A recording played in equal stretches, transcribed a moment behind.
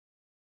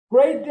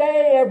Great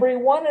day,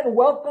 everyone, and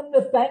welcome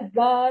to Thank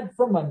God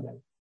for Monday.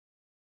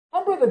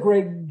 I'm Brother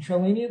Greg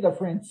Cellini of the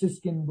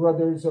Franciscan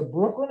Brothers of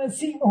Brooklyn at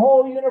Seton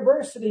Hall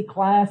University,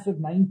 class of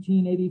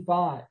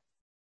 1985.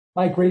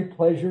 My great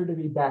pleasure to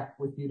be back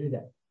with you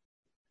today.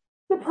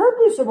 The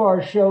purpose of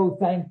our show,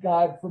 Thank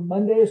God for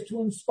Monday, is to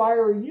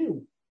inspire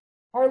you,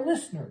 our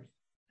listeners,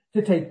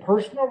 to take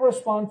personal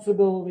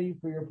responsibility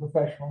for your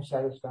professional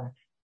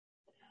satisfaction.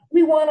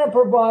 We want to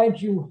provide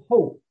you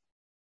hope,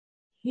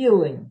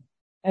 healing,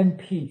 and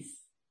peace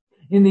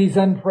in these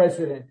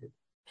unprecedented,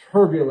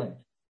 turbulent,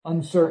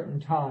 uncertain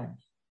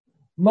times.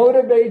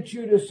 Motivate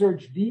you to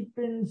search deep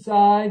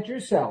inside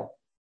yourself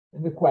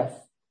in the quest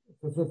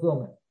for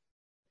fulfillment.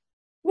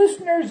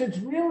 Listeners, it's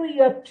really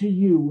up to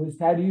you as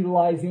to how to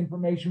utilize the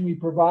information we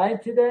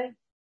provide today.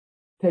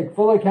 Take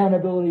full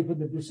accountability for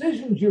the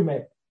decisions you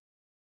make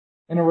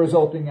and the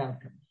resulting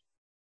outcomes.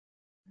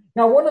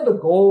 Now, one of the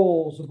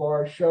goals of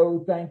our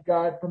show, Thank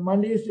God for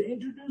Monday, is to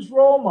introduce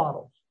role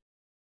models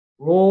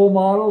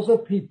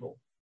of people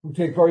who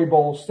take very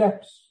bold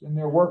steps in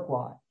their work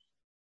lives.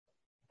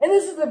 And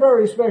this is a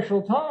very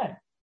special time,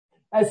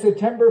 as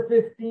September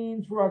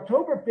 15 through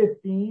October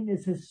 15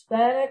 is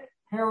Hispanic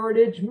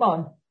Heritage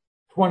Month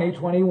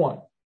 2021.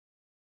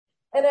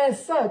 And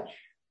as such,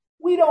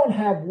 we don't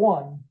have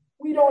one,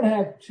 we don't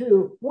have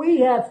two,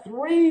 we have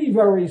three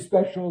very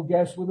special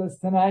guests with us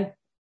tonight,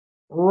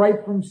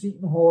 right from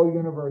Seton Hall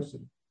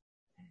University.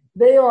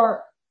 They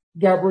are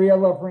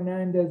Gabriela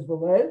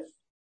Fernandez-Velez,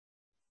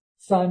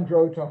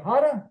 Sandro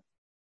Tejada,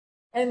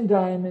 and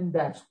Diamond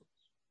Vasquez.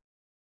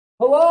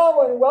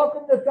 Hello and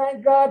welcome to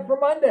Thank God for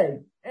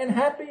Monday, and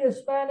happy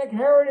Hispanic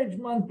Heritage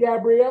Month,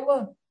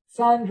 Gabriela,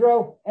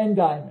 Sandro, and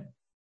Diamond.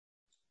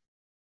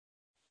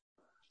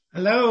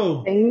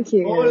 Hello. Thank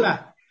you.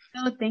 Hola.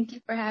 Oh, thank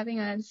you for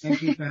having us.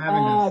 Thank you for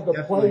having us. The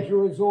Definitely.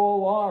 pleasure is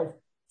all ours.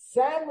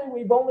 Sadly,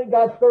 we've only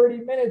got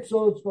 30 minutes,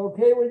 so it's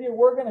okay with you.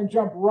 We're going to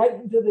jump right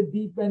into the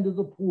deep end of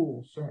the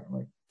pool,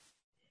 certainly.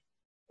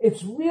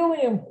 It's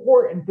really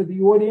important for the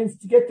audience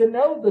to get to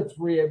know the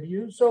three of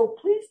you, so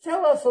please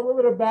tell us a little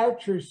bit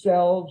about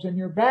yourselves and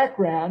your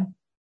background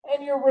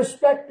and your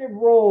respective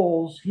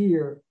roles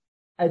here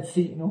at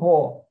Seton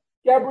Hall.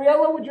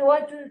 Gabriela, would you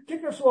like to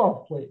kick us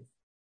off, please?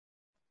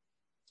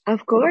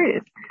 Of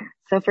course.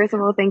 So first of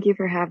all, thank you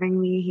for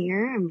having me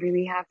here. I'm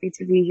really happy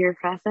to be here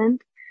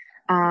present.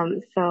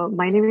 So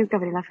my name is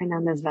Gabriela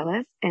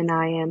Fernandez-Velez, and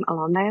I am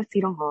alumni of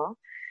Seton Hall,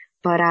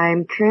 but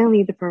I'm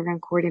currently the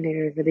program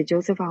coordinator for the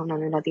Joseph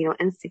Aunano Latino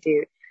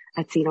Institute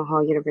at Seton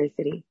Hall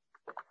University.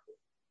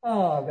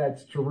 Oh,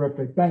 that's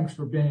terrific. Thanks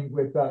for being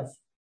with us.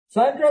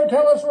 Sandro,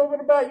 tell us a little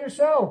bit about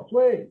yourself,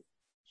 please.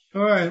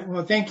 All right.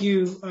 Well, thank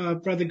you,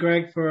 Brother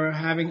Greg, for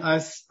having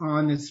us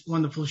on this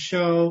wonderful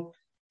show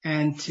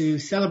and to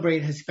celebrate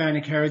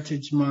Hispanic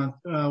Heritage Month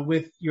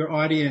with your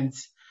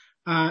audience.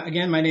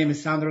 Again, my name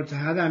is Sandro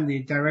Tejada. I'm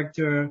the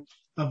director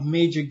of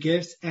Major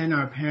Gifts and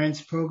our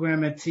Parents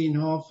Program at Seton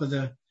Hall for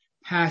the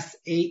past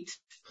 8+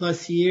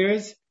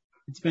 years.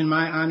 It's been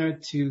my honor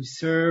to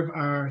serve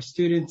our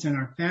students and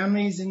our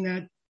families in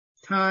that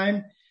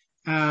time.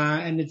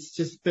 And it's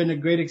just been a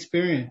great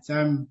experience.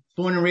 I'm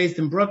born and raised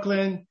in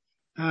Brooklyn,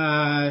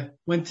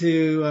 went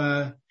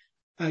to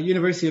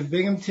University of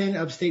Binghamton,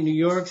 upstate New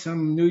York. So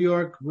I'm New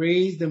York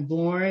raised and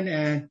born,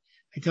 and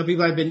I tell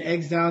people I've been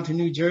exiled to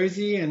New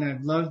Jersey, and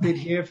I've loved it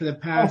here for the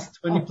past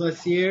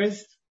 20+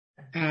 years.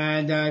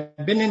 And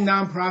I've been in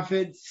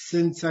nonprofit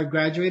since I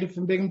graduated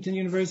from Binghamton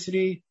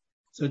University.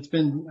 So it's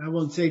been, I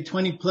won't say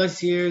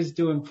 20+ years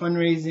doing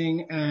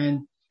fundraising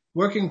and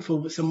working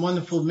for some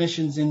wonderful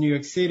missions in New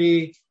York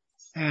City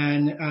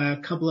and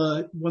a couple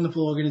of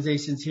wonderful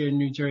organizations here in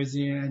New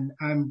Jersey. And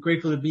I'm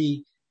grateful to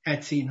be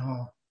at Seton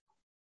Hall.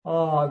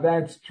 Oh,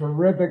 that's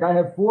terrific. I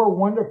have 4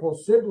 wonderful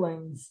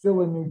siblings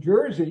still in New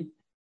Jersey.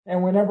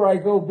 And whenever I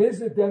go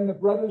visit them, the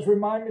brothers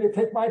remind me to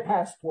take my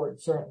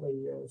passport,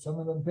 certainly. Some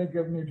of them think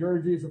of New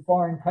Jersey as a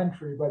foreign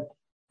country, but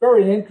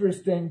very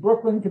interesting.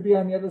 Brooklyn could be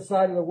on the other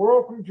side of the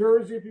world from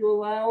Jersey if you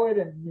allow it,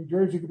 and New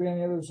Jersey could be on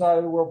the other side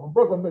of the world from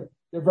Brooklyn, but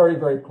they're very,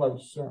 very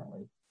close,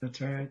 certainly. That's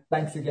right.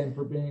 Thanks again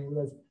for being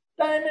with us.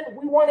 Diamond,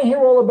 we want to hear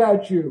all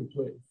about you,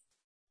 please.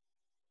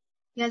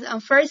 Yes,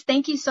 first,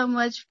 thank you so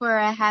much for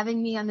having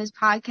me on this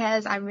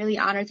podcast. I'm really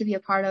honored to be a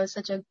part of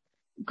such a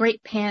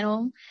great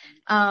panel.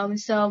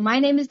 So my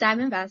name is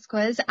Diamond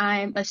Vasquez.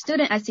 I'm a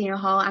student at Seton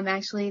Hall.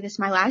 This is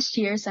my last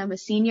year, so I'm a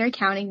senior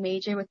accounting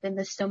major within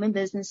the Stillman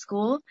Business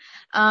School.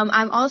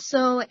 I'm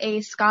also a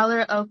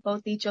scholar of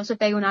both the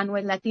Joseph A.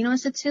 Unanue Latino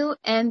Institute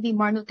and the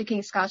Martin Luther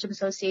King Scholarship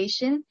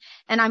Association.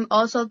 And I'm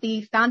also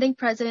the founding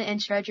president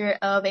and treasurer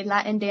of a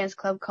Latin dance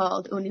club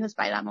called Unidos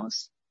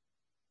Bailamos.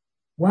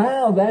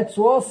 Wow, that's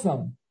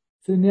awesome.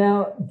 So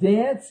now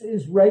dance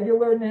is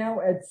regular now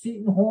at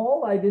Seton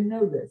Hall? I didn't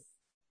know this.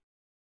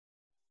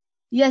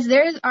 Yes,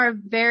 there are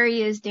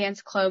various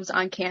dance clubs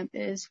on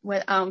campus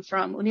with,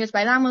 from Unidos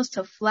Bailamos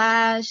to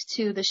Flash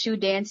to the shoe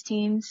dance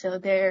team. So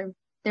there's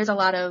a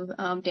lot of,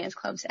 dance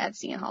clubs at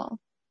Seton Hall.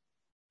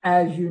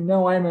 As you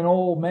know, I'm an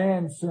old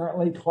man,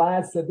 certainly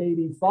class of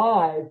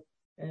 85.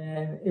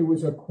 and it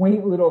was a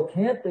quaint little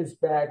campus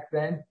back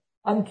then.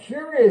 I'm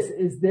curious,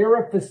 is there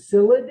a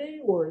facility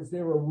or is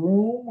there a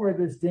room where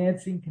this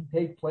dancing can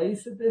take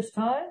place at this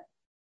time?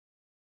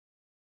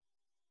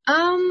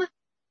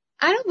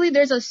 I don't believe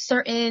there's a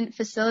certain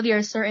facility or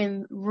a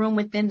certain room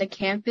within the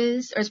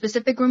campus or a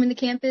specific room in the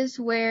campus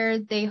where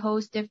they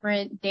host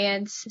different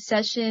dance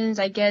sessions.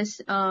 I guess,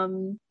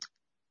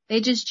 they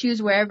just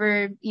choose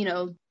wherever,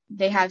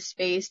 they have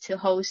space to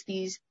host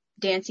these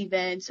dance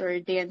events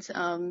or dance,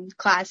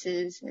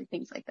 classes and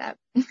things like that.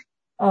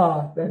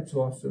 That's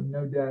awesome.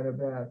 No doubt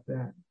about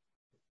that.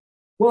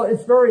 Well,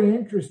 it's very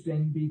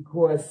interesting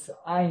because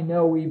I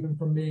know even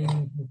from being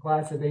in the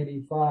class of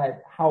 85,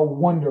 how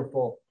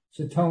wonderful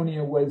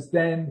Setonia was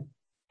then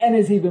and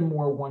is even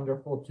more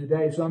wonderful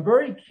today. So I'm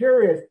very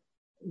curious,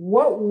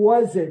 what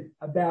was it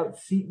about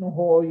Seton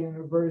Hall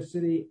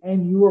University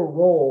and your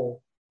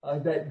role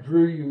that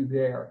drew you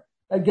there?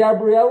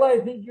 Gabriella, I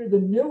think you're the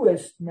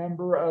newest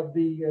member of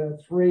the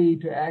three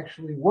to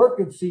actually work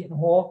at Seton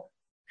Hall.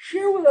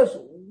 Share with us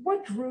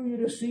what drew you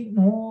to Seton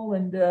Hall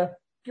and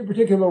your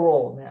particular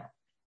role now.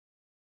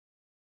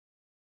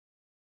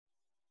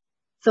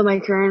 So my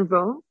current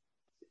role?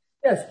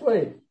 Yes,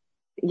 please.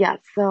 Yeah,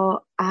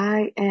 so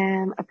I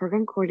am a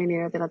program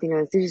coordinator at the Latino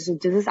Institute. So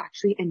this is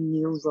actually a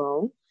new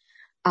role.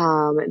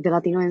 The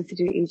Latino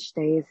Institute each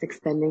day is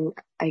expanding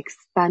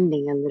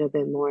a little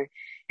bit more.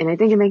 And I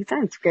think it makes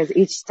sense because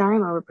each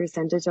time our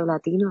percentage of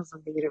Latinos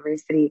on the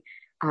university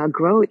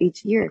grow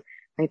each year.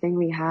 I think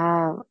we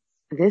have,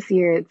 this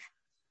year it's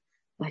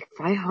like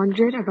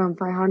around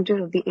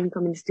 500 of the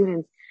incoming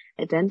students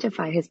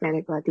identify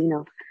Hispanic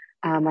Latino.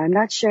 I'm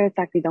not sure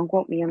exactly, don't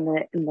quote me in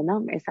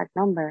the exact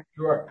number,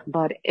 Sure.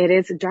 But it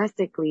is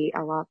drastically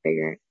a lot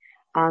bigger.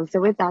 So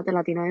with that, the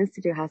Latino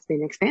Institute has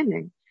been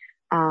expanding.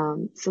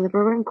 So the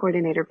program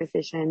coordinator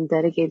position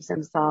dedicates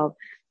themselves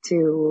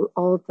to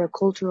all of the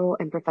cultural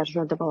and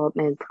professional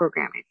development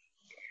programming.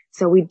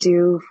 So we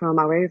do from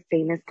our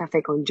famous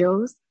Café con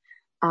Joe's,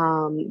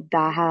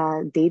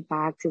 that date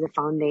back to the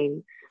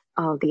founding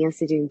of the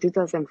Institute in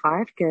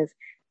 2005, because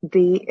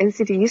the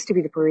Institute used to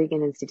be the Puerto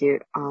Rican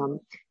Institute.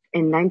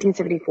 In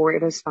 1974,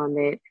 it was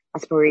founded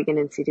as Puerto Rican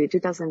Institute.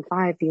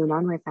 2005, the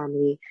Unanue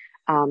family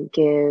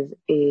gave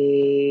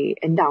a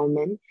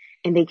endowment,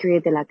 and they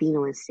created the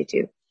Latino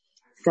Institute.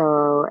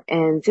 So,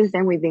 and since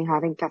then, we've been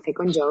having Café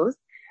con Joe's.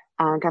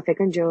 Café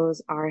con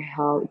Joe's are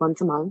held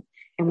once a month,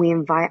 and we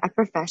invite a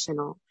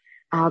professional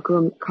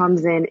who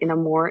comes in a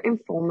more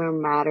informal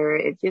manner.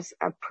 It's just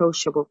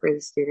approachable for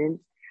the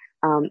students.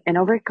 And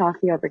over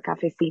coffee, over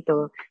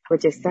cafecito,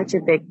 which is such a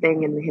big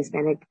thing in the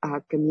Hispanic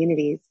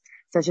communities,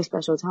 such a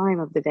special time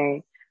of the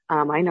day.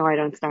 I know I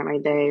don't start my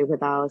day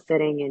without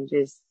sitting and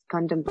just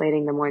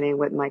contemplating the morning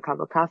with my cup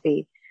of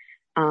coffee.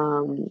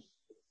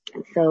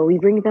 So we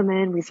bring them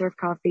in, we serve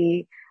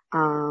coffee,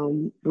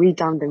 we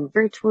done them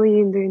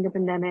virtually during the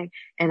pandemic.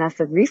 And as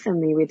of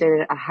recently, we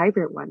did a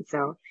hybrid one.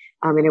 So,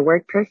 and it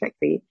worked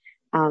perfectly.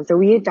 So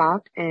we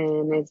adopt,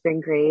 and it's been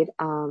great,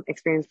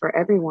 experience for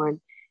everyone.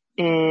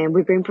 And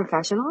we bring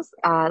professionals.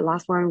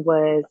 Last one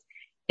was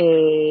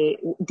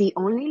the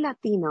only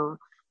Latino,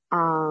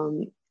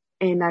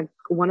 in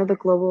one of the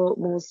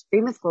most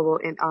famous global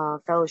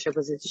fellowship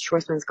was the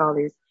Schwarzman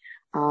Scholars,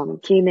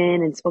 came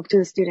in and spoke to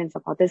the students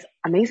about this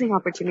amazing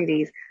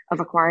opportunities of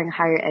acquiring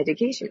higher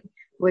education,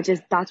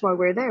 that's why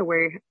we're there.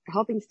 We're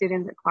helping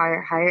students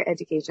acquire higher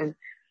education.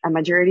 A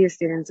majority of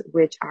students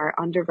which are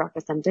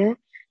underrepresented,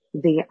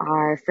 they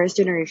are first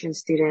generation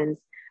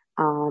students,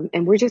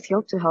 and we're just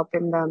here to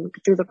helping them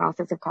through the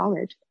process of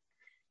college.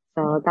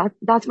 So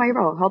that's my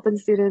role, helping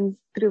students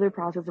through the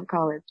process of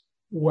college.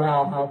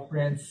 Wow, how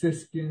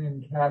Franciscan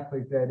and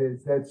Catholic that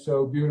is. That's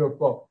so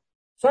beautiful.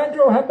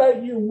 Sandro, how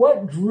about you?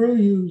 What drew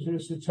you to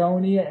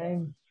Setonia,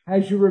 and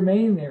has you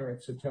remained there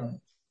at Setonia?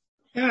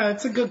 Yeah,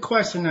 it's a good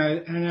question.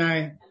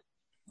 I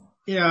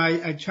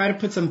try to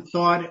put some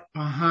thought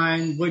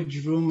behind what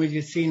drew me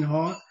to Seton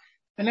Hall.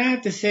 And I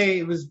have to say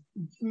it was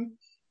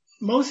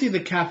mostly the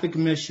Catholic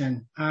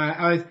mission.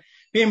 I was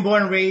being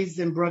born and raised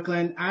in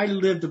Brooklyn. I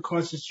lived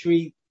across the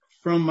street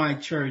from my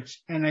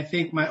church. And I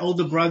think my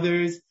older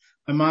brothers,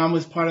 my mom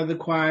was part of the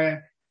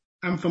choir.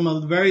 I'm from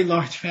a very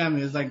large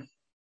family. It's like,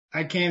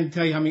 I can't even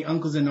tell you how many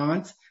uncles and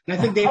aunts. And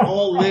I think we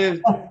all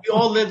lived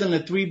in a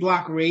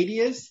 3-block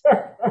radius.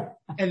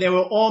 And they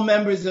were all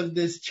members of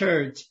this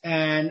church.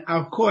 And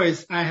of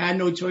course, I had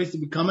no choice to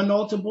become an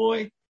altar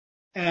boy.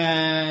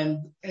 And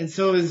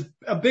so it was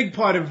a big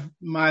part of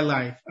my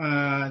life,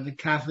 the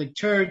Catholic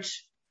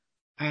Church.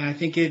 And I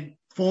think it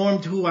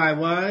formed who I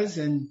was,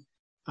 and,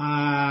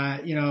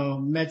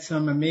 met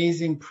some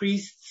amazing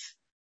priests,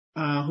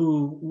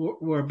 who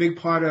were a big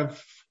part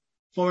of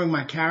forming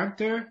my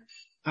character.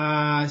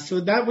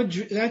 So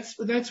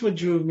that's what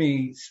drew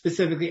me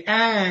specifically.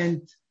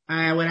 And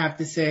I would have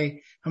to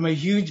say I'm a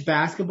huge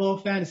basketball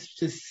fan,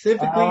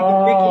 specifically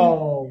the Big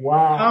East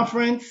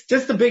Conference,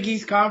 just the Big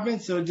East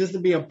Conference. So just to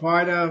be a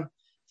part of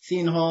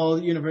Seton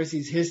Hall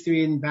University's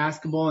history in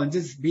basketball and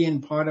just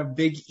being part of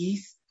Big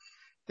East,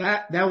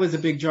 that was a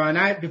big draw.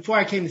 And before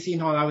I came to Seton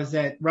Hall, I was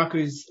at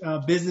Rutgers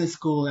Business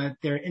School at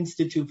their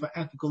Institute for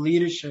Ethical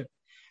Leadership.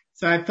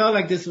 So I felt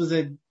like this was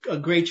a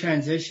great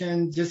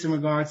transition just in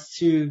regards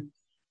to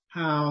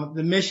how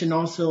the mission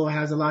also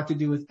has a lot to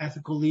do with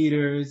ethical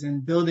leaders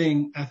and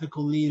building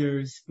ethical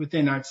leaders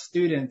within our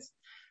students.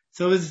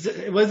 So I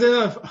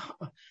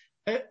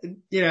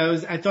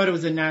thought it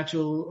was a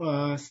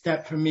natural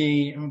step for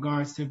me in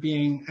regards to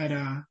being at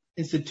a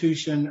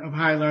institution of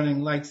higher learning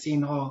like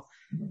Seton Hall,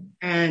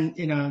 and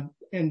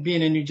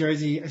being in New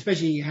Jersey,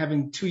 especially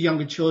having two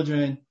younger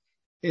children,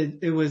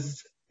 it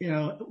was,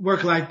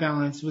 work-life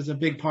balance was a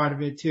big part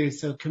of it too.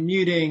 So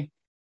commuting,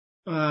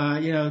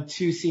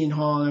 to Seton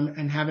Hall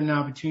and having an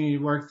opportunity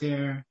to work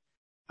there,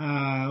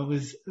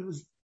 was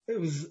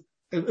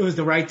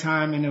the right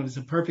time, and it was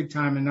the perfect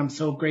time. And I'm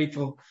so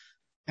grateful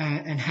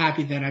and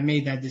happy that I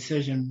made that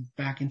decision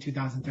back in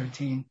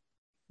 2013.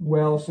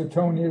 Well,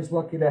 Setonia is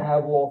lucky to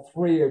have all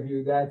three of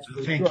you, that's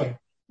for Thank sure. you.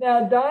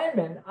 Now,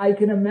 Diamond, I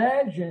can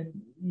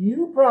imagine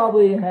you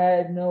probably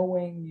had,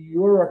 knowing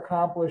your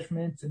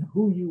accomplishments and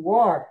who you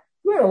are,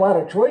 you had a lot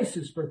of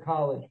choices for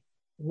college.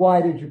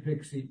 Why did you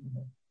pick Seton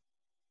Hall?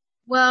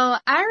 Well,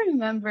 I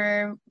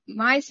remember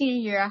my senior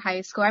year at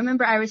high school. I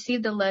remember I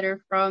received a letter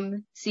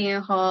from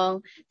Seton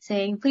Hall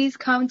saying, please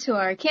come to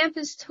our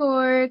campus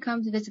tour,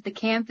 come to visit the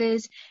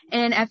campus.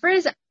 And at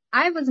first,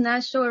 I was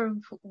not sure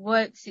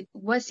what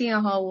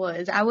Seton Hall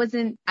was.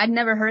 I'd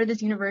never heard of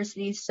this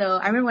university. So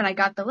I remember when I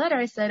got the letter,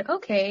 I said,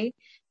 okay,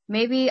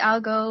 maybe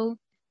I'll go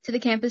to the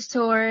campus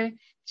tour,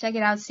 check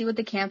it out, see what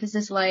the campus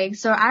is like.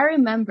 So I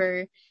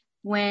remember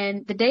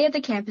when the day of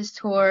the campus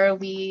tour,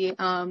 we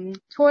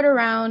toured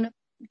around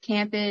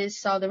campus,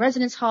 saw the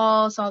residence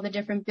hall, saw the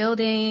different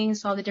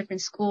buildings, saw the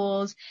different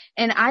schools,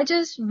 and I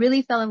just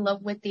really fell in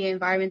love with the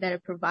environment that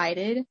it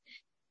provided.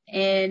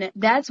 And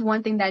that's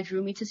one thing that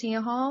drew me to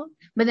Seton Hall.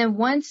 But then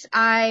once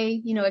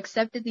I,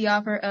 accepted the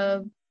offer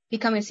of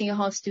becoming a Seton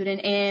Hall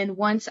student, and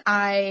once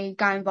I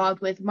got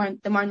involved with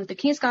the Martin Luther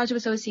King Scholarship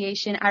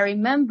Association, I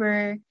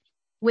remember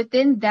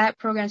within that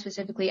program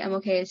specifically,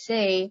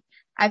 MLKSA,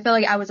 I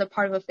felt like I was a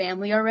part of a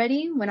family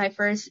already when I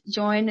first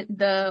joined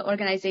the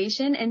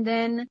organization. And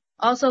then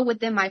also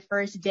within my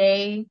first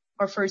day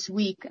or first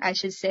week, I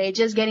should say,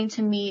 just getting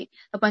to meet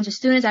a bunch of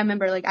students. I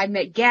remember I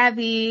met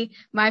Gabby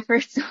my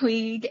first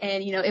week,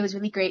 and, it was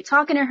really great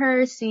talking to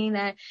her, seeing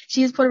that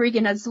she's Puerto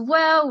Rican as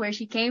well, where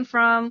she came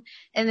from.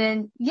 And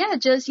then,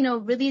 just,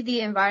 really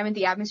the environment,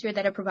 the atmosphere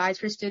that it provides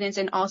for students,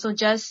 and also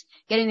just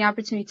getting the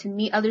opportunity to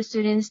meet other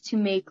students, to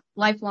make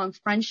lifelong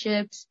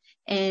friendships.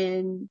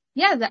 And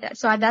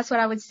so that's what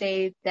I would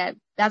say,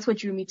 that's what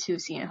drew me to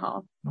Seton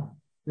Hall.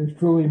 There's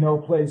truly no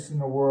place in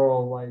the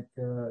world like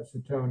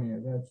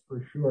Setonia, that's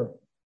for sure.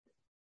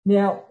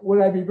 Now, would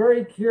I be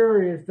very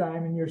curious,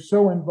 Diamond, you're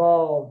so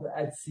involved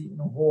at Seton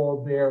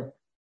Hall there.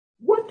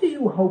 What do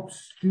you hope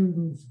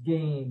students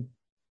gain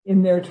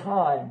in their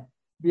time,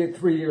 be it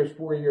 3 years,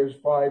 4 years,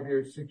 5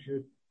 years, 6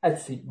 years, at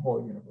Seton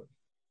Hall University?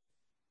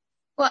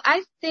 Well,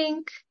 I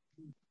think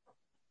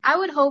I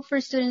would hope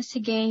for students to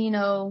gain,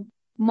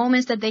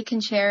 moments that they can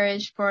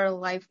cherish for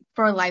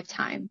a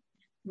lifetime,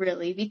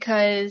 really,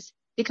 because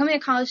becoming a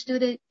college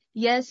student,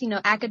 yes,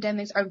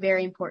 academics are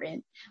very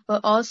important,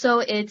 but also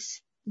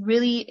it's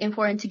really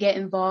important to get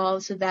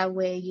involved so that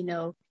way,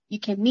 you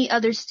can meet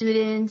other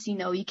students,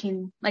 you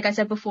can, like I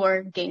said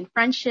before, gain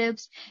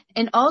friendships.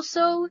 And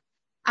also,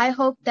 I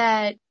hope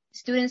that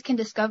students can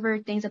discover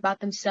things about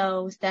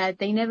themselves that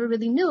they never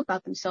really knew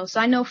about themselves.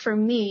 So I know for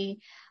me,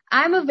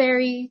 I'm a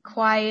very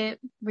quiet,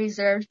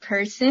 reserved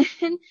person.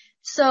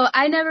 So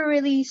I never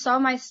really saw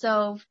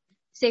myself,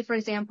 say, for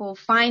example,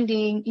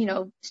 starting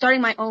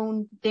my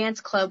own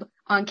dance club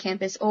on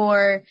campus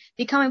or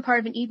becoming part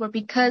of an e-board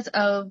because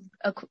of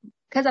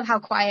how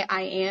quiet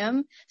I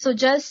am. So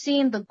just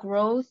seeing the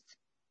growth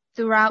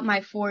throughout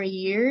my 4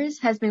 years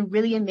has been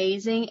really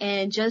amazing.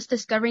 And just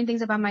discovering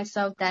things about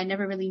myself that I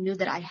never really knew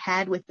that I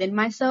had within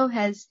myself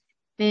has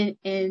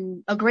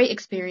been a great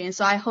experience.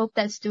 So I hope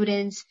that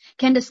students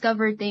can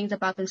discover things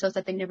about themselves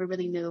that they never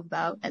really knew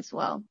about as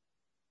well.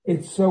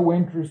 It's so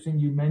interesting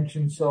you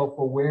mentioned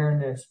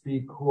self-awareness,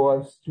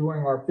 because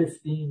during our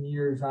 15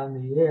 years on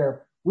the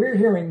air, we're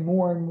hearing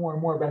more and more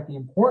and more about the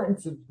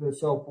importance of the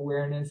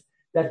self-awareness,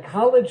 that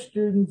college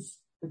students,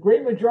 the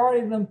great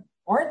majority of them,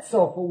 aren't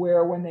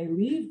self-aware when they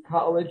leave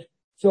college.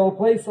 So a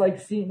place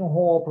like Seton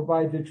Hall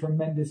provides a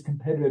tremendous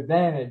competitive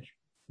advantage,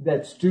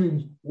 that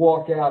students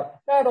walk out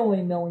not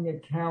only knowing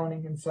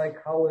accounting and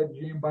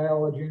psychology and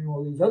biology and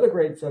all these other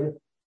great subjects,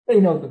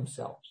 they know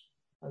themselves.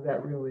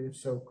 That really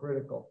is so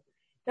critical.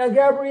 Now,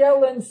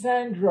 Gabriella and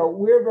Sandro,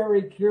 we're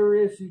very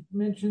curious. You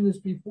mentioned this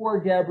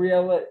before,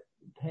 Gabriella,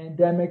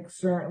 pandemic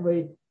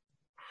certainly.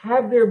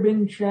 Have there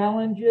been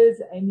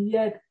challenges, and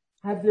yet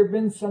have there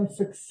been some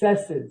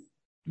successes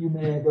you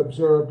may have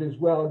observed as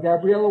well?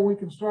 Gabriella, we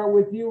can start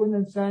with you, and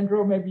then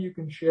Sandro, maybe you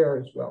can share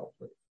as well,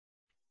 please.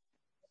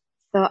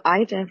 So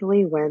I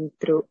definitely went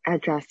through a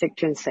drastic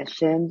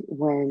transition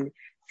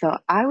so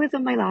I was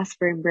on my last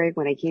spring break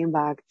when I came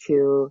back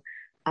to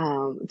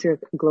a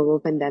global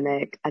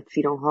pandemic at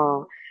Seton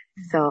Hall.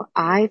 So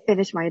I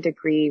finished my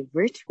degree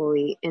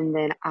virtually, and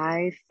then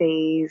I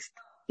faced,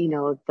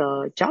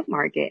 the job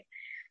market,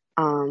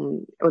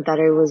 that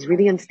it was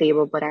really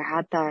unstable, but I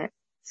had that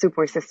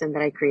support system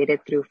that I created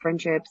through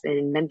friendships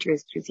and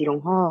mentors through Seton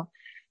Hall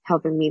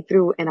helping me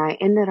through. And I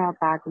ended up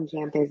back on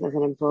campus as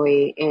an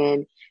employee,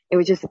 and it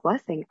was just a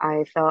blessing.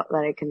 I felt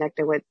that I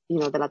connected with,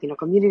 the Latino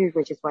community,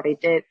 which is what I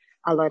did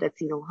a lot at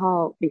Seton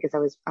Hall because I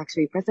was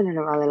actually president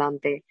of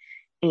Adelante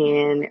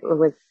and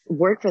was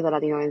work for the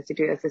Latino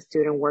Institute as a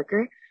student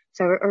worker.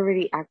 So I was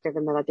already active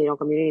in the Latino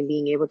community, and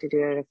being able to do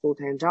it at a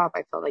full-time job,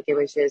 I felt like it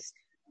was just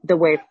the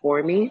way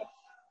for me.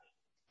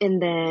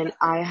 And then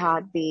I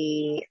had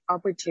the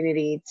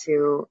opportunity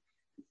to,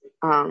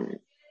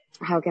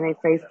 how can I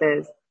phrase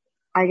this?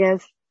 I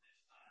guess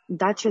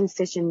that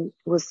transition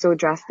was so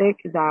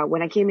drastic that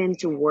when I came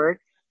into work,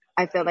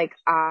 I felt like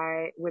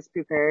I was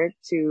prepared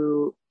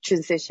to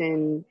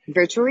transition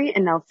virtually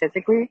and now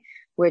physically,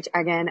 which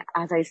again,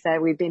 as I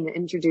said, we've been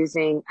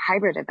introducing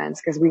hybrid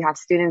events because we have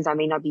students that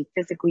may not be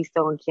physically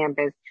still on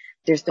campus.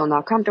 They're still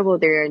not comfortable.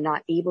 They're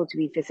not able to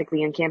be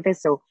physically on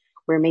campus. So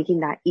we're making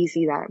that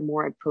easy, that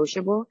more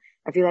approachable.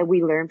 I feel like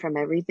we learn from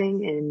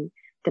everything, and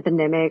the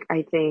pandemic,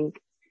 I think,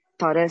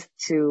 taught us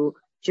to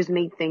just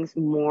make things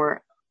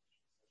more,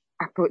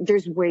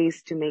 there's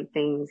ways to make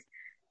things,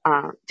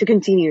 to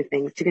continue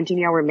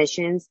our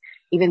missions,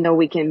 even though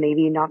we can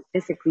maybe not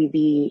physically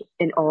be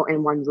in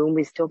one room,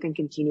 we still can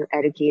continue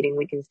educating,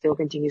 we can still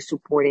continue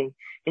supporting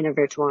in a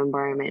virtual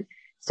environment.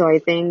 So I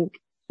think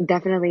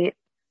definitely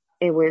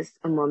it was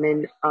a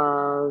moment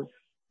of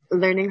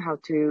learning how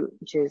to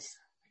just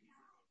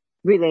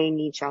relaying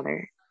each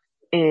other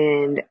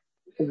and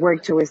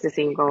work towards the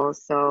same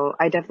goals. So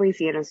I definitely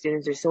see it on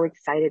students. They're so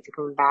excited to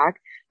come back,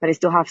 but I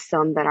still have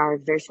some that are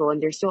virtual and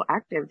they're still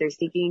active. They're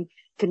seeking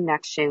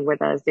connection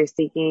with us. They're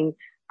seeking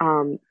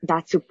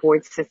that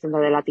support system that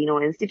the Latino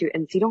Institute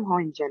and Seton Hall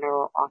in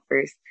general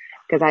offers.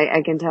 Because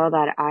I can tell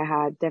that I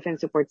had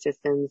different support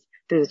systems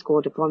through the school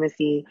of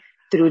diplomacy,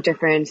 through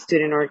different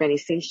student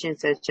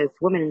organizations such as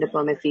Women in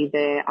Diplomacy,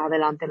 the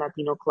Adelante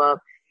Latino Club,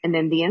 and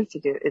then the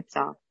Institute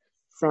itself.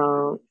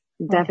 So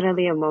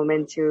definitely a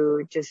moment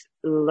to just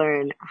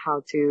learn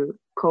how to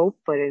cope,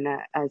 but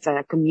as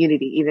a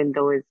community, even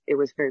though it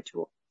was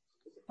virtual.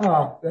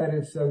 Oh, that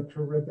is so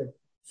terrific.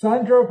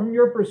 Sandro, from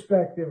your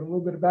perspective, a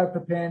little bit about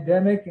the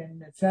pandemic,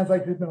 and it sounds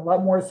like there's been a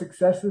lot more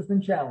successes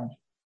than challenges.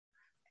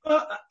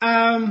 Well,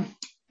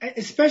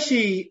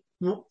 especially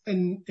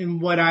in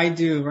what I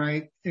do,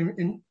 right?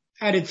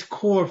 At its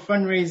core,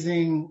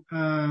 fundraising,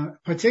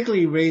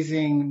 particularly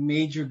raising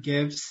major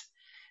gifts,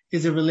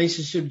 is a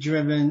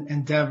relationship-driven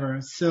endeavor.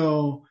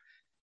 So,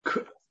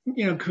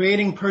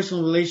 creating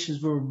personal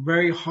relations were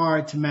very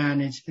hard to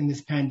manage in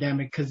this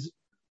pandemic because,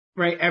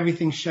 right,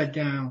 everything shut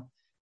down.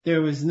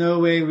 There was no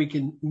way we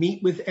could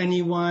meet with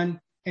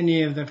anyone,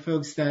 any of the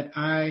folks that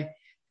I,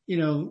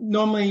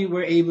 normally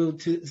were able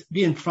to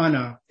be in front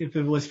of, if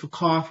it was for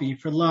coffee,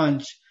 for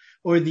lunch,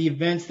 or the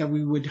events that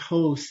we would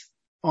host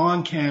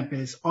on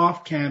campus,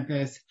 off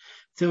campus.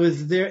 So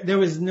there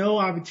was no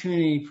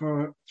opportunity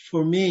for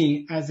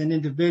me as an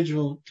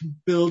individual to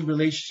build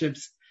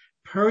relationships,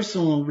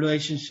 personal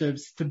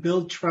relationships, to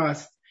build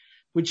trust,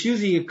 which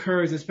usually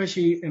occurs,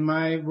 especially in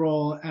my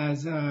role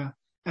as a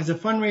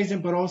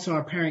fundraiser, but also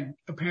a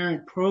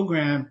parent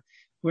program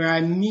where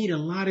I meet a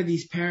lot of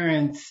these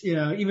parents,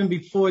 even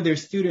before they're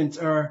students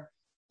or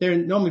they're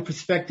normally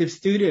prospective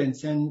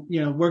students, and,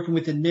 working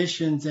with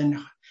admissions and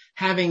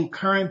having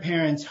current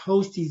parents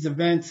host these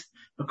events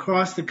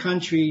across the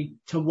country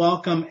to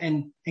welcome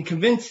and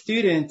convince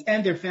students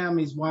and their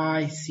families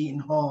why Seton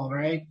Hall,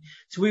 right?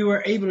 So we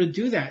were able to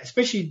do that,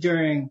 especially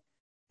during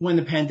when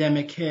the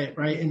pandemic hit,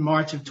 right? In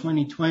March of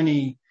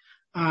 2020,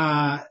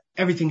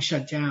 everything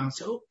shut down.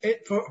 So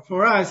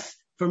for us,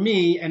 for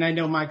me, and I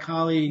know my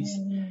colleagues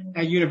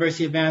at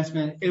University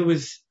Advancement, it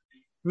was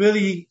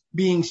really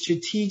being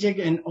strategic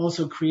and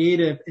also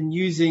creative in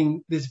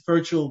using this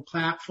virtual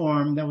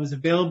platform that was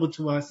available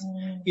to us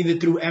either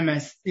through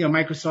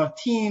Microsoft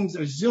Teams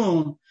or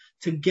Zoom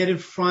to get in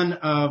front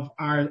of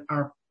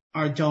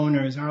our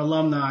donors, our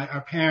alumni,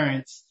 our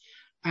parents.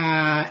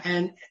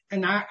 And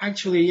I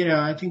actually,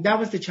 I think that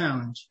was the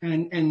challenge.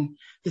 And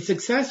the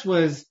success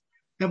was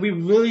that we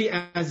really,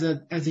 as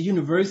a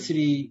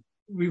university,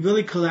 we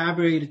really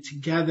collaborated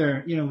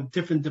together, with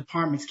different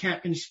departments,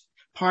 campus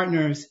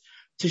partners,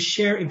 to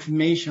share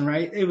information,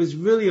 right? It was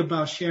really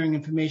about sharing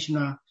information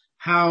on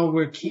how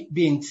we're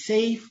being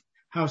safe,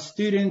 how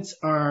students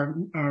are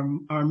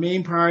our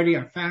main priority,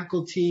 our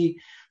faculty,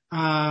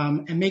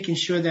 and making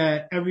sure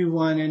that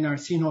everyone in our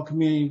Seton Hall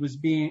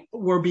community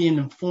were being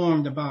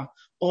informed about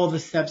all the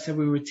steps that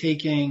we were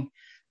taking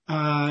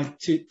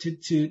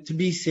to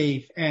be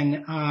safe.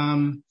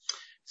 And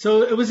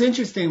so it was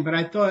interesting, but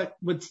I thought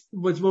what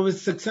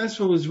was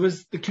successful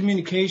was the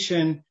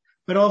communication,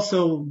 but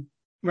also,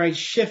 right,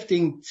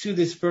 shifting to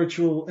this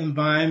virtual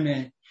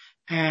environment.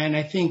 And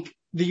I think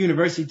the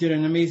university did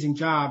an amazing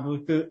job.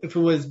 If it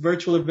was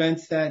virtual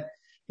events that,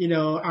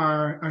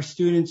 our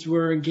students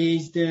were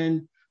engaged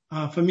in,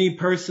 For me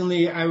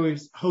personally, I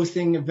was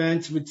hosting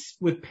events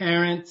with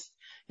parents.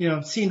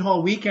 Seton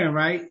Hall weekend,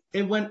 right?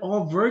 It went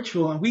all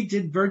virtual and we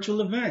did virtual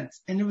events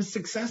and it was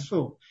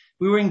successful.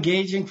 We were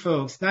engaging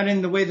folks, not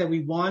in the way that we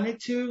wanted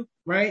to,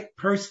 right?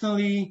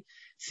 Personally,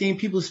 seeing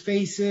people's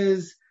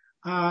faces.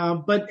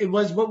 But it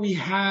was what we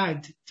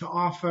had to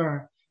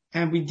offer.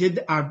 And we did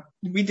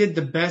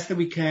the best that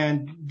we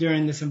can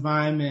during this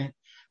environment.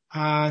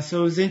 So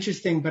it was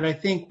interesting, but I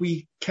think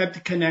we kept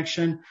the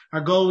connection. Our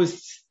goal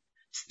was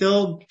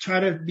still try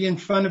to be in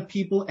front of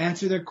people,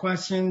 answer their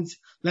questions,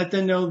 let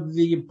them know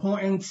the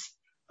importance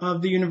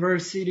of the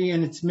university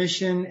and its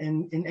mission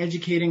in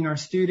educating our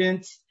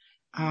students.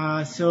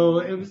 So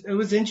it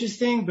was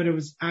interesting, but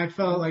I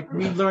felt like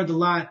we learned a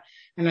lot.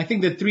 And I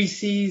think the 3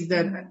 C's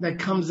that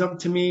comes up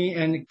to me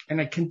and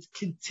I can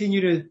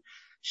continue to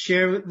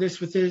share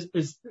this with is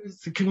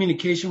the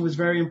communication was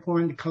very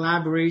important, the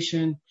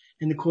collaboration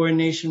and the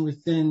coordination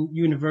within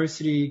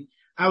university.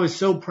 I was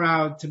so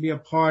proud to be a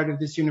part of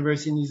this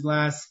university in these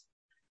last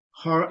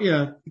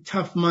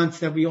tough months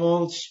that we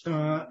all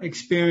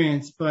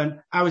experienced, but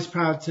I was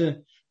proud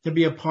to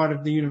be a part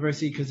of the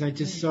university because I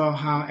just saw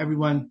how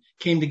everyone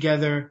came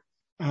together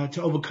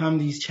to overcome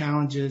these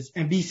challenges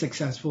and be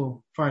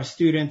successful for our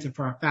students and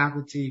for our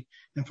faculty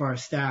and for our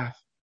staff.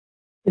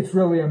 It's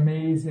really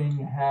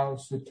amazing how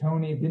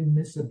Setoni didn't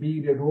miss a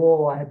beat at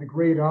all. I had the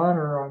great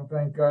honor on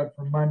Thank God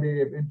for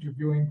Monday of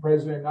interviewing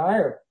President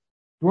Ayer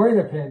during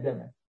the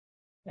pandemic.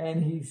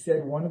 And he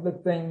said one of the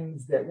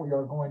things that we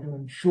are going to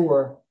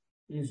ensure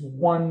is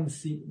one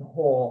Seton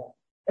Hall.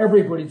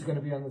 Everybody's going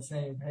to be on the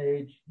same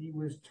page. He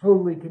was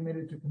totally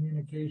committed to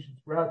communication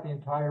throughout the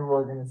entire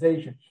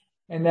organization.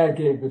 And that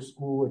gave the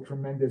school a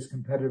tremendous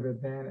competitive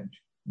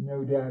advantage.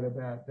 No doubt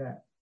about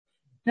that.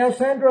 Now,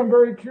 Sandra, I'm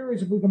very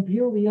curious if we can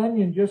peel the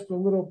onion just a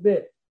little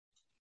bit.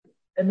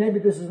 And maybe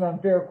this is an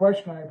unfair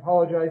question. I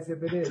apologize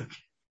if it is.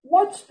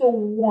 What's the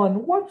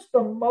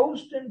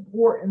most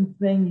important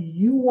thing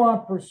you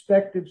want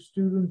prospective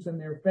students and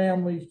their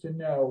families to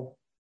know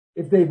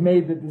if they've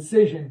made the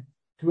decision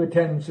to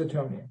attend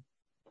Setonia?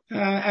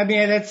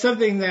 That's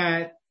something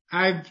that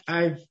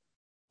I've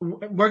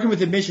working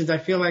with admissions. I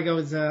feel like I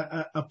was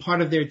a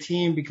part of their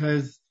team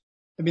because,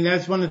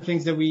 that's one of the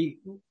things that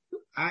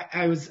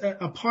I was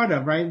a part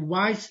of, right?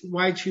 Why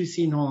choose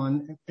Seton Hall?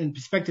 And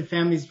prospective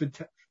families would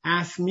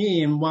ask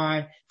me and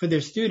why for their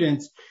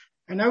students.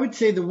 And I would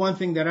say the one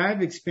thing that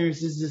I've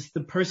experienced is just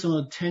the personal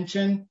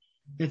attention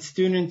that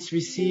students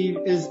receive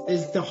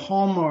is the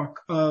hallmark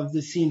of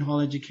the Seton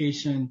Hall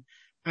education.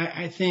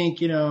 I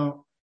think,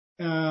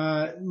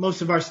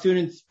 most of our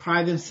students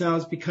pride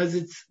themselves because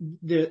it's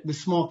the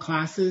small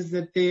classes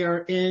that they are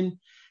in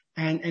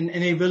and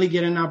they really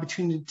get an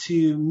opportunity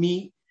to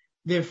meet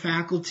their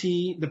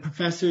faculty, the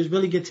professors,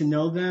 really get to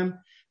know them.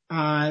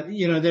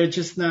 They're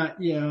just not,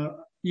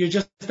 you're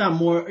just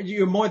not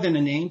you're more than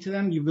a name to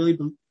them. You really,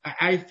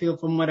 I feel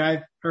from what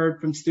I've heard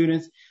from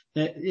students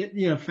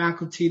that,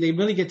 faculty, they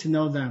really get to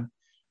know them.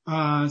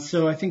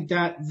 So I think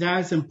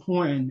that's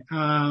important.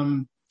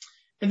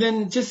 And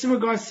then just in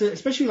regards to,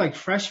 especially like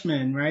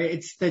freshmen, right?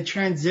 It's the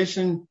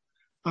transition,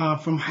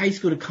 from high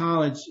school to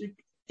college.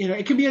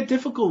 It can be a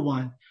difficult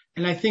one.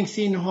 And I think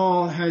Seton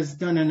Hall has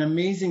done an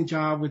amazing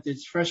job with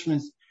its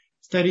freshman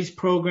studies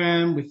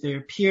program, with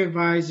their peer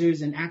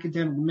advisors and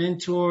academic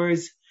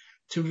mentors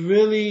to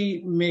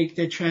really make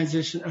their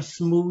transition a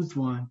smooth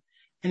one.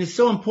 And it's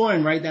so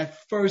important, right? That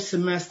first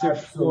semester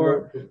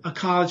for a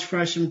college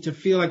freshman to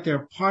feel like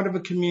they're a part of a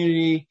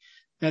community,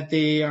 that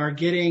they are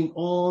getting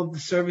all the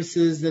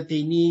services that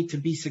they need to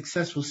be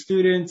successful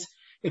students.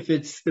 If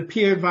it's the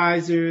peer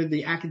advisor,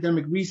 the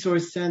academic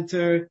resource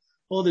center,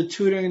 all the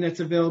tutoring that's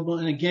available.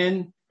 And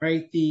again,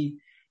 right, the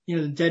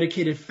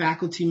dedicated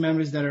faculty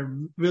members that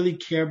really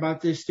care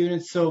about their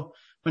students. So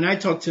when I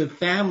talk to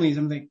families,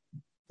 I'm like,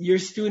 your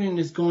student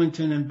is going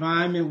to an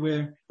environment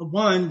where,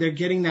 one, they're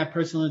getting that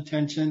personal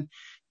attention.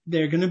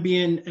 They're going to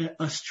be in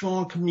a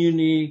strong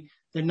community.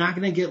 They're not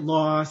going to get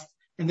lost.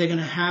 And they're going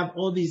to have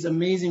all these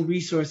amazing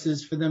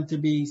resources for them to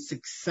be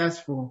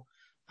successful,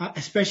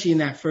 especially in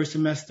that first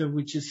semester,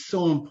 which is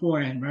so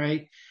important,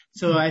 right?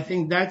 So I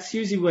think that's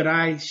usually what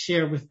I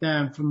share with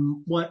them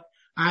from what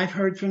I've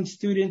heard from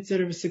students that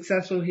are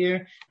successful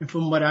here and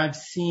from what I've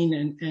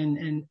seen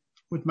and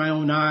with my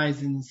own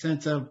eyes in the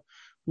sense of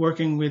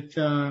working with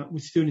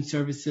student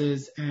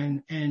services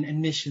and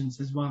admissions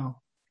as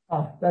well.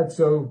 Oh, that's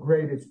so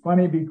great. It's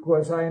funny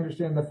because I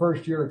understand the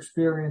first year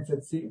experience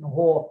at Seton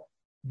Hall,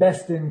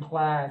 best in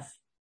class,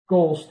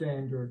 gold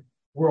standard,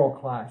 world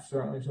class,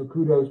 certainly. So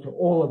kudos to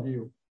all of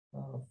you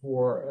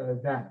for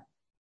that.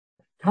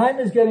 Time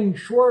is getting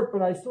short,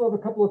 but I still have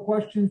a couple of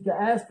questions to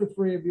ask the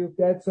three of you, if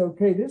that's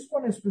okay. This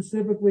one is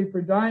specifically for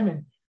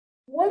Diamond.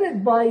 What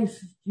advice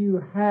do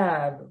you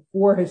have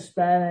for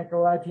Hispanic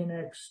or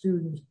Latinx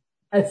students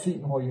at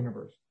Seton Hall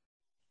University?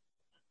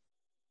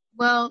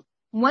 Well,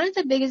 one of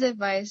the biggest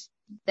advice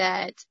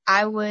that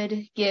I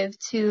would give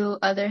to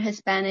other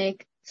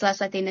Hispanic /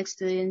 Latinx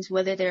students,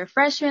 whether they're a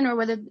freshman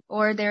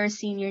or they're a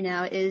senior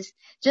now, is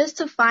just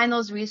to find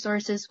those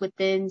resources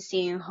within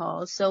Seton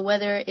Hall. So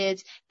whether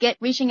it's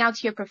reaching out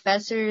to your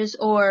professors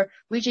or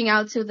reaching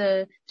out to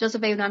the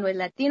Joseph A. Unanue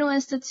Latino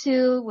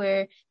Institute,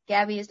 where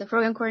Gabby is the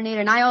program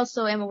coordinator, and I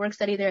also am a work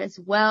study there as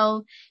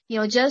well.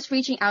 Just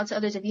reaching out to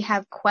others if you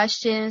have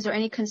questions or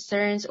any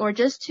concerns, or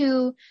just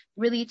to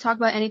really talk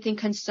about anything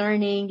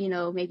concerning,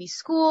 maybe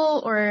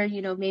school or,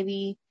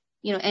 maybe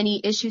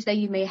any issues that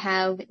you may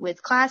have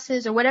with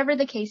classes or whatever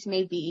the case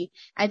may be.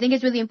 I think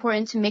it's really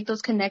important to make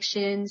those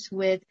connections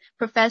with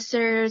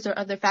professors or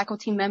other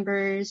faculty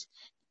members,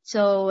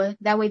 so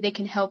that way they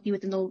can help you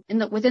within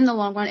the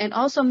long run. And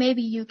also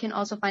maybe you can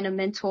also find a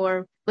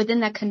mentor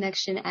within that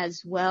connection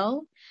as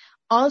well.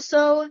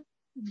 Also,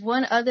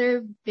 one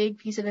other big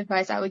piece of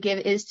advice I would give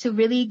is to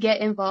really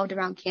get involved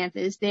around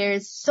campus.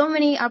 There's so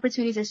many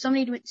opportunities. There's so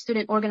many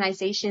student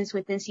organizations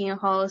within Seton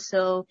Hall.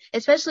 So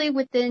especially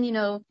within,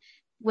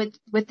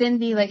 within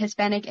the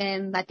Hispanic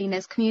and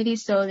Latinx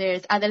communities. So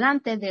there's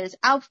Adelante, there's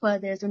Alpha,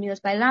 there's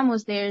Unidos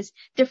Bailamos, there's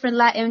different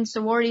Latin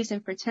sororities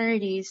and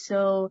fraternities.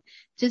 So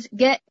just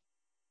get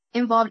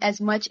involved as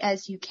much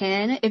as you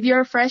can. If you're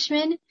a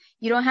freshman,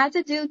 you don't have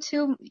to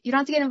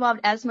get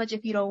involved as much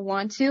if you don't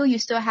want to. You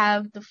still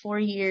have the 4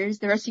 years,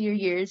 the rest of your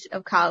years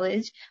of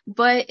college,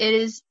 but it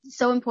is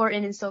so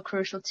important and so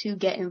crucial to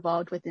get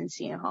involved within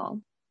Seton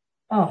Hall.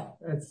 Oh,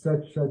 that's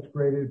such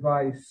great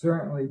advice,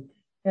 certainly.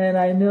 And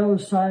I know,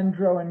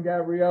 Sandro and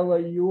Gabriela,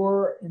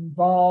 you're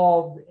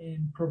involved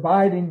in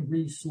providing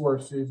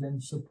resources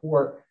and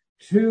support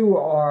to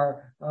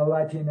our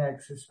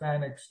Latinx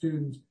Hispanic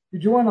students.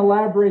 Did you want to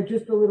elaborate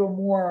just a little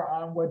more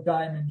on what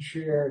Diamond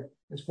shared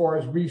as far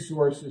as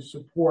resources,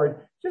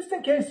 support, just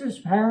in case there's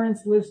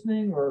parents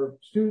listening or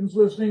students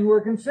listening who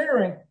are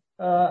considering,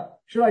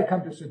 should I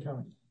come to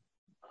Sertoni?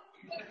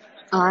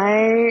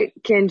 I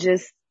can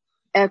just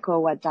echo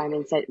what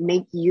Diamond said.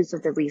 Make use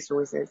of the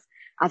resources.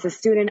 As a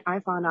student, I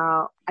found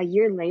out a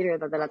year later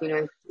that the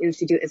Latino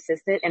Institute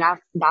existed. And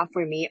that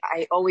for me,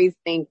 I always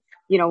think,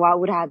 what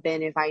would have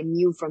been if I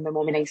knew from the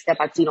moment I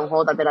stepped at Seton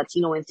Hall that the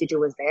Latino Institute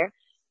was there.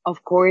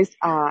 Of course,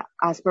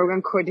 as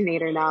program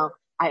coordinator now,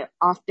 I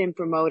often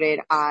promoted.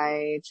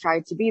 I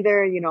tried to be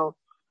there,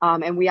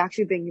 and we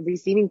actually been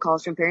receiving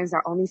calls from parents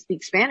that only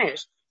speak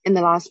Spanish in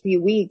the last few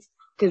weeks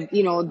because,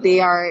 they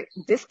are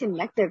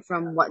disconnected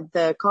from what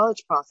the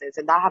college process.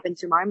 And that happened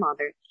to my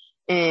mother.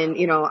 And,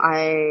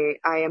 I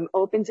am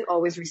open to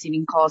always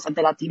receiving calls at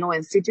the Latino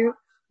Institute,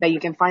 that you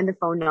can find the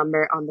phone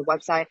number on the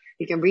website.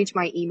 You can reach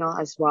my email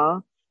as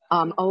well.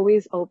 I'm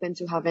always open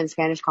to having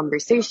Spanish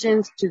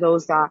conversations to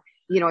those that,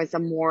 it's a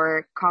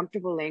more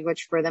comfortable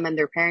language for them and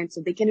their parents,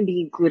 so they can be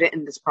included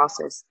in this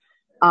process.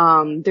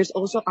 There's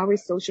also our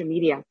social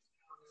media.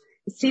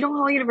 Seton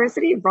Hall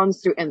University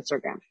runs through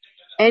Instagram.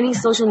 Any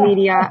social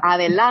media,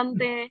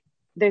 Adelante,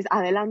 there's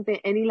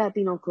Adelante, any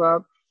Latino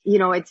club.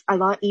 It's a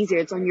lot easier.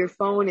 It's on your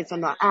phone. It's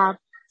on the app.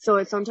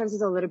 So sometimes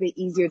it's a little bit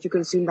easier to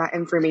consume that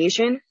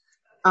information.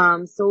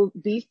 So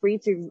be free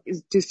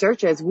to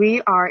search us. We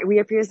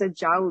appear as a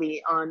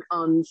Jowly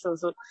on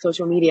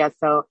social media.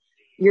 So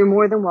you're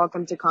more than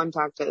welcome to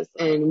contact us.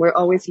 And we're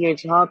always here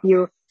to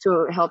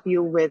help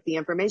you with the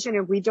information.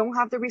 If we don't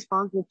have the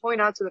response, we'll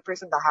point out to the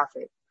person that has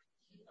it.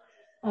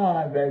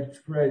 That's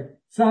great.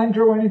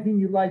 Sandro, anything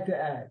you'd like to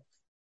add?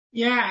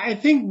 Yeah, I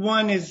think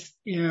one is,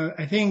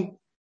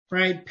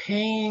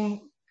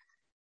 paying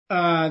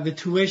the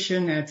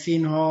tuition at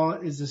Seton Hall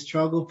is a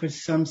struggle for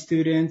some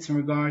students in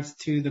regards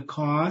to the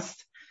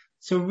cost.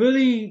 So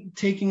really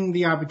taking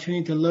the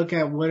opportunity to look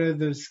at what are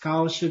the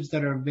scholarships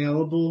that are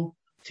available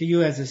to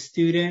you as a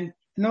student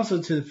and also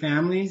to the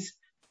families.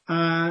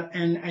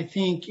 And I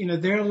think,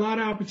 there are a lot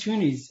of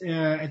opportunities.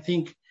 I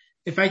think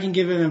if I can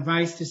give an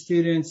advice to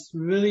students,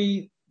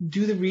 really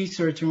do the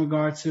research in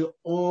regards to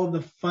all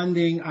the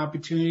funding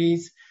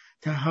opportunities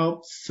to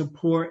help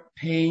support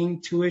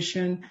paying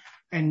tuition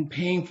and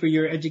paying for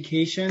your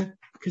education,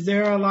 because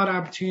there are a lot of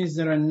opportunities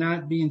that are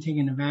not being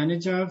taken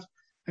advantage of.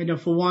 I know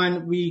for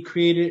one, we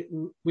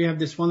have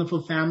this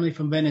wonderful family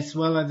from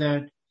Venezuela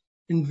that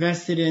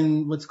invested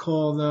in what's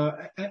called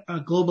a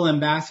Global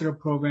Ambassador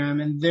Program,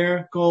 and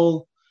their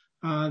goal,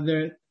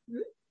 the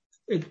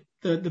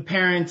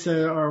parents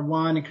are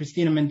Juan and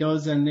Cristina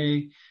Mendoza, and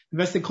they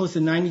invested close to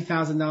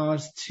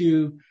 $90,000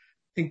 to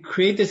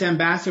create this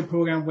ambassador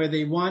program where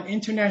they want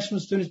international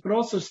students, but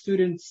also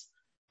students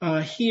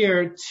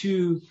here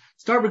to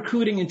start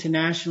recruiting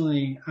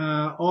internationally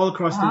all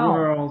across the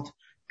world.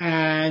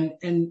 And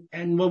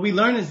what we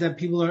learn is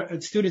that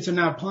students are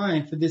now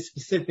applying for this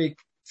specific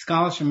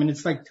scholarship, and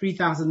it's like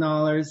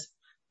 $3,000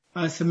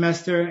 a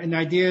semester. And the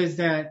idea is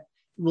that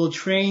we'll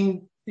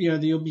train,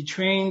 you'll be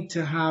trained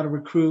to how to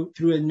recruit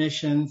through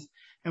admissions.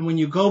 And when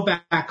you go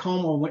back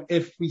home, or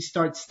if we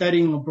start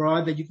studying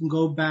abroad, that you can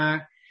go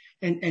back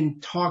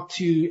and talk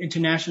to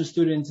international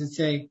students and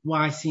say,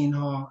 why Seton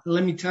Hall?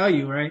 Let me tell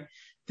you, right?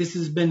 This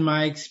has been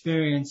my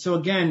experience. So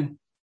again,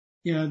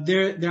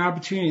 there are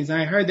opportunities.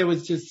 I heard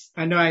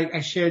I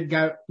shared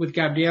with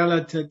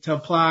Gabriela to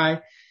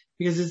apply.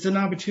 because it's an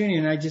opportunity,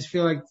 and I just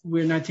feel like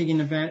we're not taking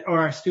advantage, or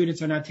our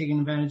students are not taking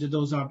advantage of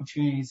those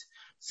opportunities.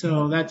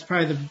 So that's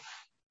probably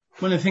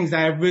one of the things that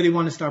I really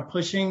want to start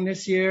pushing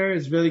this year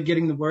is really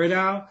getting the word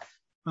out.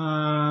 So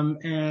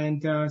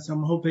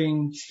I'm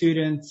hoping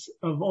students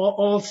of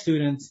all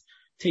students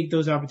take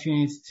those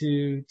opportunities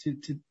to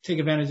take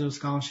advantage of those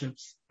scholarship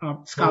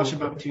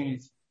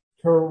opportunities.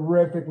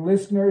 Terrific.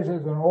 Listeners,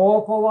 there's an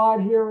awful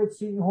lot here at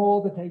Seton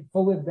Hall to take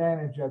full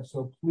advantage of.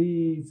 So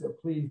please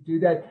do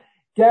that.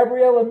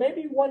 Gabriella,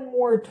 maybe one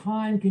more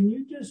time, can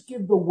you just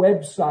give the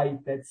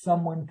website that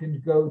someone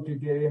can go to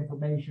get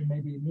information,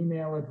 maybe an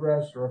email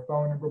address or a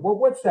phone number?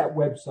 What's that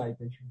website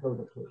they should go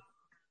to, please?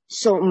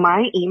 So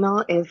my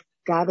email is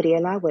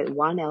Gabriela with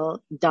 1L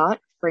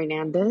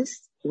 .Fernandez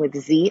with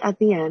Z at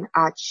the end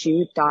at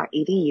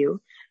SHU.edu.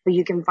 But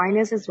you can find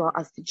us as well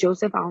as the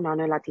Joseph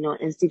Aunano Latino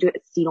Institute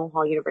at Seton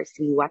Hall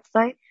University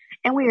website.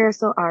 And we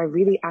also are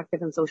really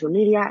active in social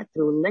media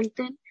through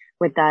LinkedIn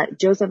with that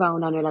Joseph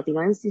Aunano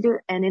Latino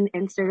Institute, and in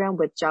Instagram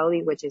with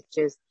Jowly, which is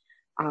just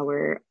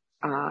our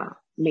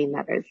main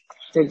letters,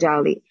 so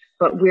Jowly.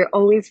 But we're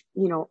always,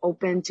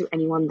 open to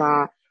anyone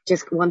that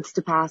just wants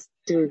to pass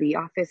through the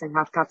office and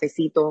have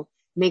cafecito,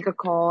 make a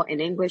call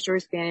in English or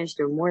Spanish.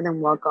 They're more than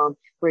welcome.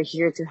 We're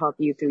here to help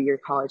you through your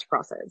college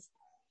process.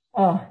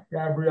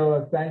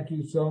 Gabriella, thank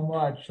you so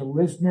much. So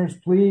listeners,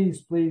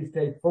 please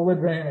take full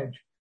advantage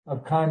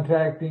of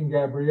contacting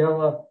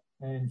Gabriella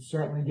and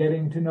certainly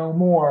getting to know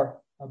more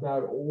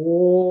about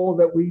all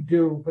that we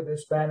do for the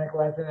Hispanic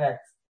Latinx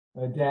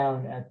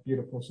down at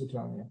beautiful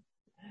Setonia.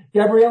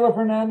 Gabriela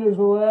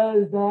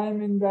Fernandez-Velez,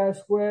 Diamond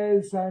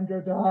Vasquez,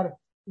 Sandra Tejada,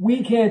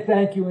 we can't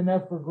thank you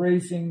enough for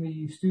gracing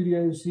the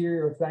studios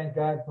here of Thank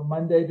God for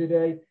Monday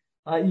today.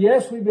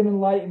 Yes, we've been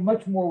enlightened,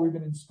 much more we've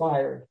been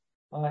inspired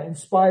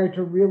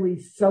to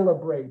really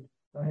celebrate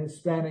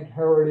Hispanic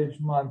Heritage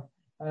Month.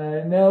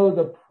 Know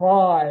the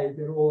pride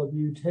that all of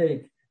you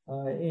take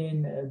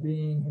in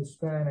being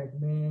Hispanic,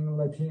 being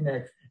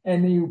Latinx,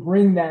 and you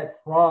bring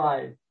that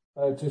pride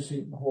to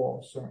Seton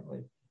Hall,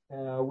 certainly.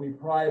 We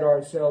pride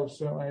ourselves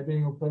certainly on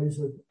being a place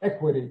of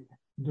equity,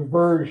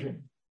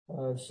 diversion,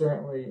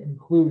 certainly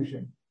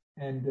inclusion,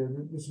 and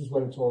this is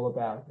what it's all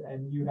about.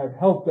 And you have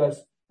helped us.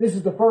 This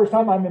is the first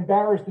time, I'm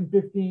embarrassed, in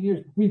 15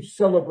 years, we've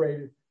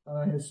celebrated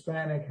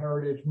Hispanic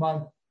Heritage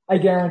Month. I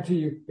guarantee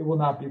you it will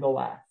not be the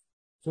last.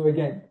 So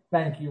again,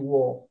 thank you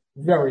all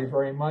very,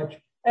 very much.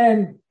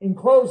 And in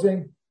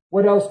closing,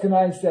 what else can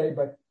I say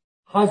but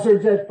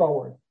hazard set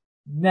forward,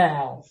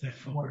 now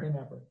more than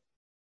ever.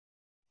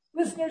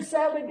 Listeners,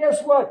 sadly,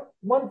 guess what?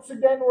 Once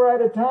again, we're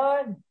out of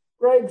time.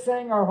 Greg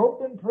saying our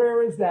hope and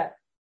prayer is that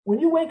when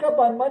you wake up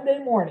on Monday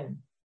morning,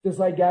 just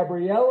like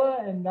Gabriella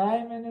and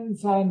Diamond and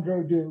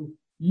Sandro do,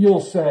 you'll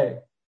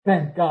say,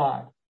 thank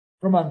God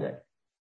for Monday.